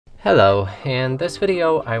Hello, in this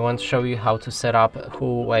video I want to show you how to set up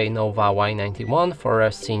Huawei Nova Y91 for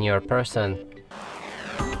a senior person.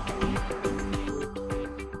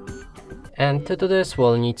 And to do this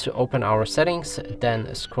we'll need to open our settings,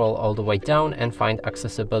 then scroll all the way down and find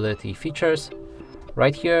accessibility features.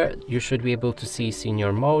 Right here you should be able to see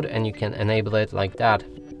senior mode and you can enable it like that.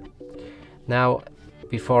 Now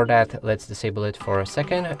before that let's disable it for a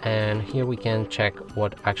second, and here we can check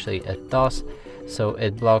what actually it does. So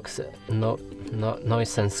it blocks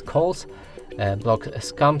nuisance calls, block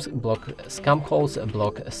scam calls,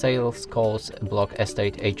 block sales calls, block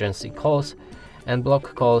estate agency calls, and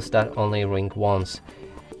block calls that only ring once.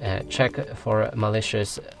 Check for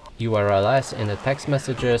malicious URLs in the text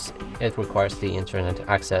messages. It requires the internet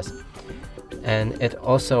access. And it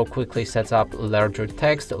also quickly sets up larger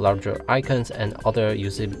text, larger icons, and other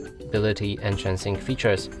usability enhancing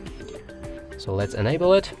features. So let's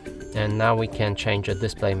enable it. And now we can change the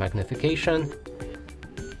display magnification.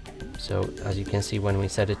 So as you can see, when we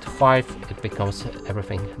set it to 5,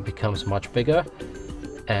 everything becomes much bigger.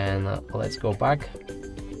 And let's go back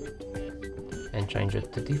and change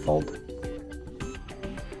it to default.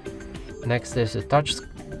 Next is a touch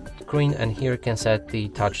screen, and here you can set the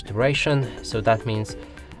touch duration. So that means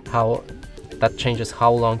that changes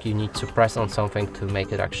how long you need to press on something to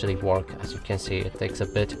make it actually work. As you can see, it takes a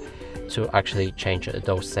bit to actually change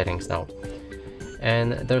those settings now.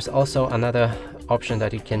 And there's also another option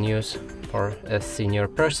that you can use for a senior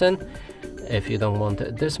person. If you don't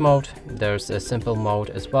want this mode, there's a simple mode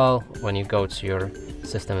as well when you go to your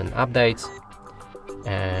system and updates,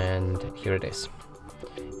 and here it is.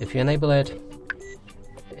 If you enable it,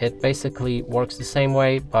 it basically works the same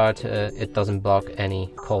way, but it doesn't block any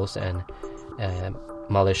calls and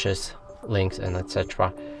malicious links and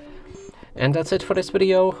etc. And that's it for this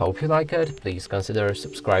video. Hope you like it. Please consider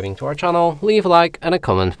subscribing to our channel, leave a like and a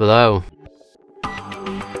comment below.